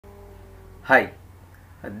Hi,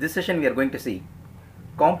 this session we are going to see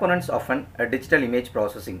components of a digital image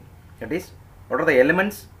processing. That is, what are the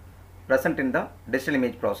elements present in the digital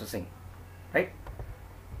image processing, right?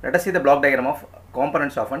 Let us see the block diagram of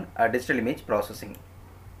components of a digital image processing.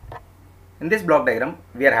 In this block diagram,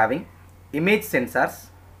 we are having image sensors,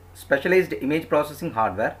 specialized image processing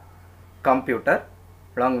hardware, computer,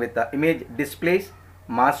 along with the image displays,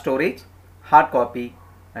 mass storage, hard copy,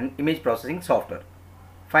 and image processing software.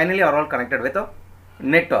 Finally, are all connected with a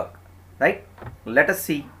network, right? Let us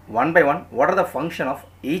see one by one what are the function of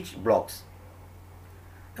each blocks.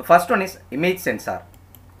 The first one is image sensor.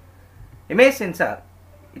 Image sensor,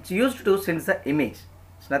 it's used to sense the image.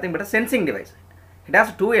 It's nothing but a sensing device. It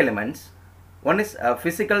has two elements. One is a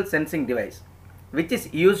physical sensing device, which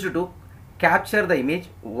is used to capture the image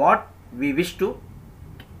what we wish to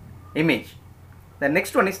image. The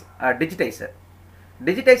next one is a digitizer.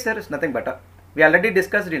 Digitizer is nothing but we already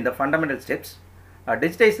discussed in the fundamental steps. A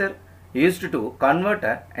digitizer used to convert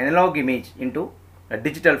an analog image into a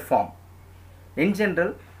digital form. In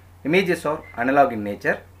general, images are analog in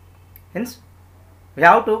nature. Hence, we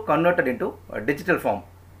have to convert it into a digital form.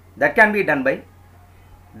 That can be done by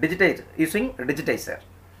using digitizer.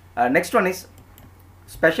 Next one is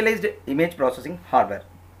specialized image processing hardware.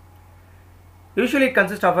 Usually it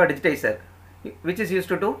consists of a digitizer which is used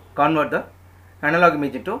to convert the analog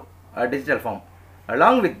image into a digital form.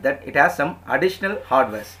 Along with that, it has some additional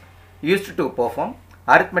hardwares used to perform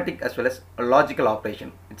arithmetic as well as logical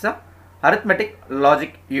operation. It's a arithmetic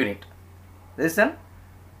logic unit. This is a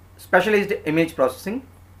specialized image processing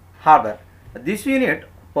hardware. This unit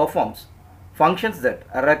performs functions that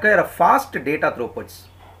require a fast data throughputs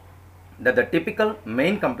that the typical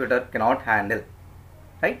main computer cannot handle,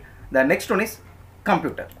 right? The next one is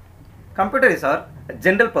computer. Computer is our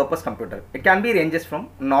general purpose computer. It can be ranges from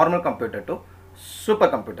normal computer to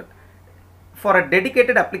supercomputer. For a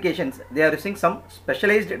dedicated applications, they are using some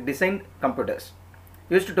specialized designed computers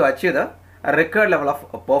used to achieve the required level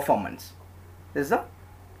of performance. This is a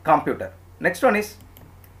computer. Next one is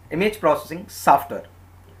image processing software.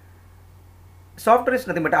 Software is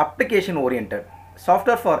nothing but application oriented.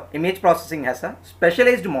 Software for image processing has a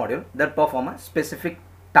specialized module that perform a specific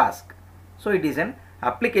task. So it is an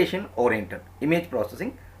application oriented image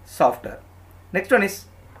processing software. Next one is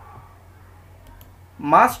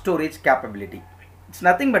mass storage capability. It's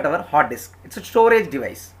nothing but our hard disk. It's a storage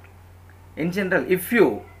device. In general, if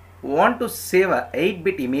you want to save a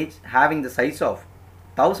 8-bit image having the size of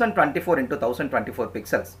 1024 into 1024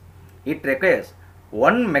 pixels, it requires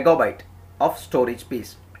 1 megabyte of storage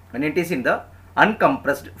space when it is in the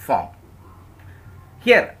uncompressed form.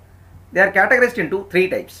 Here they are categorized into three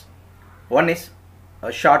types. One is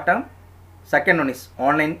a short term, second one is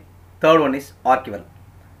online, third one is archival,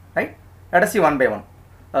 right? Let us see one by one.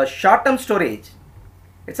 A short term storage,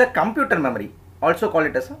 it's a computer memory, also call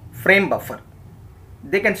it as a frame buffer.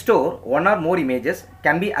 They can store one or more images,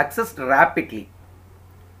 can be accessed rapidly.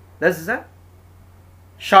 This is a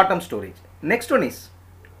short term storage. Next one is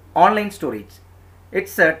online storage.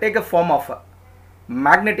 It's take a form of a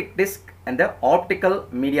magnetic disk and the optical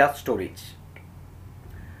media storage.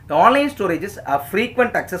 The online storage is a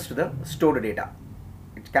frequent access to the stored data.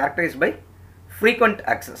 It's characterized by frequent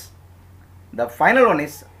access. The final one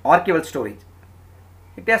is archival storage.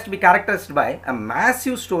 It has to be characterized by a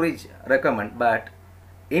massive storage requirement but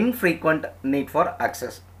infrequent need for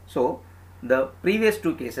access. So the previous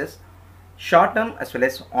two cases, short term as well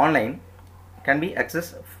as online, can be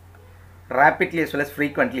accessed rapidly as well as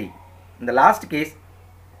frequently. In the last case,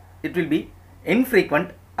 it will be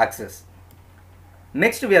infrequent access.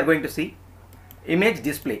 Next we are going to see image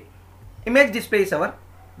display. Image display is our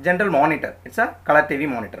general monitor. It's a color TV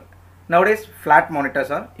monitor. Nowadays flat monitors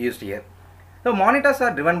are used here. The monitors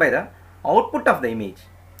are driven by the output of the image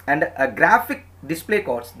and a graphic display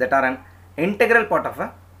cards that are an integral part of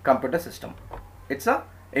a computer system. It's a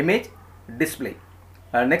image display.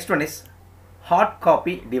 Next one is hard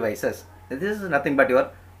copy devices. This is nothing but your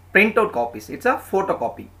printout copies. It's a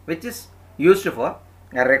photocopy which is used for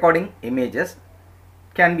recording images.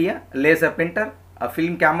 Can be a laser printer, a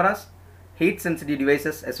film cameras, heat sensitive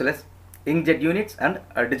devices as well as inkjet units and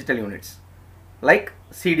digital units like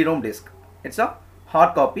CD-ROM disk. It's a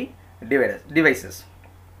hard copy devices.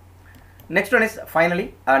 Next one is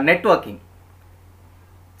finally networking.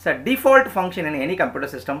 It's a default function in any computer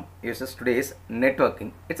system uses today is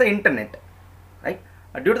networking. It's a internet, right?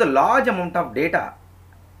 Due to the large amount of data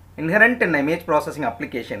inherent in image processing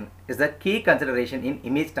application, is the key consideration in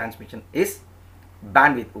image transmission is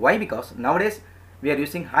bandwidth. Why? Because nowadays we are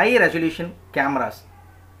using high resolution cameras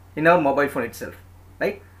in our mobile phone itself,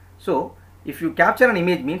 right? So if you capture an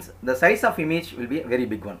image means the size of image will be a very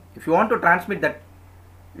big one. If you want to transmit that,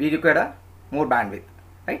 we require a more bandwidth,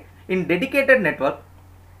 right? In dedicated network,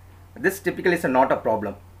 this typically is not a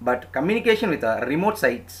problem, but communication with remote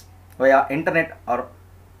sites via internet are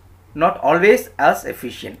not always as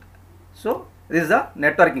efficient. So this is the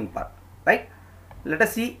networking part, right? Let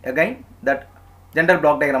us see again that general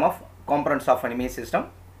block diagram of components of an image system.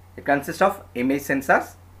 It consists of image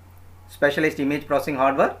sensors, specialized image processing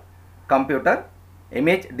hardware, computer,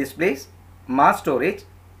 image displays, mass storage,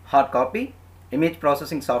 hard copy, image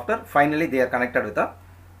processing software. Finally, they are connected with a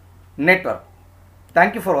network.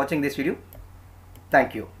 Thank you for watching this video.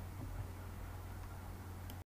 Thank you.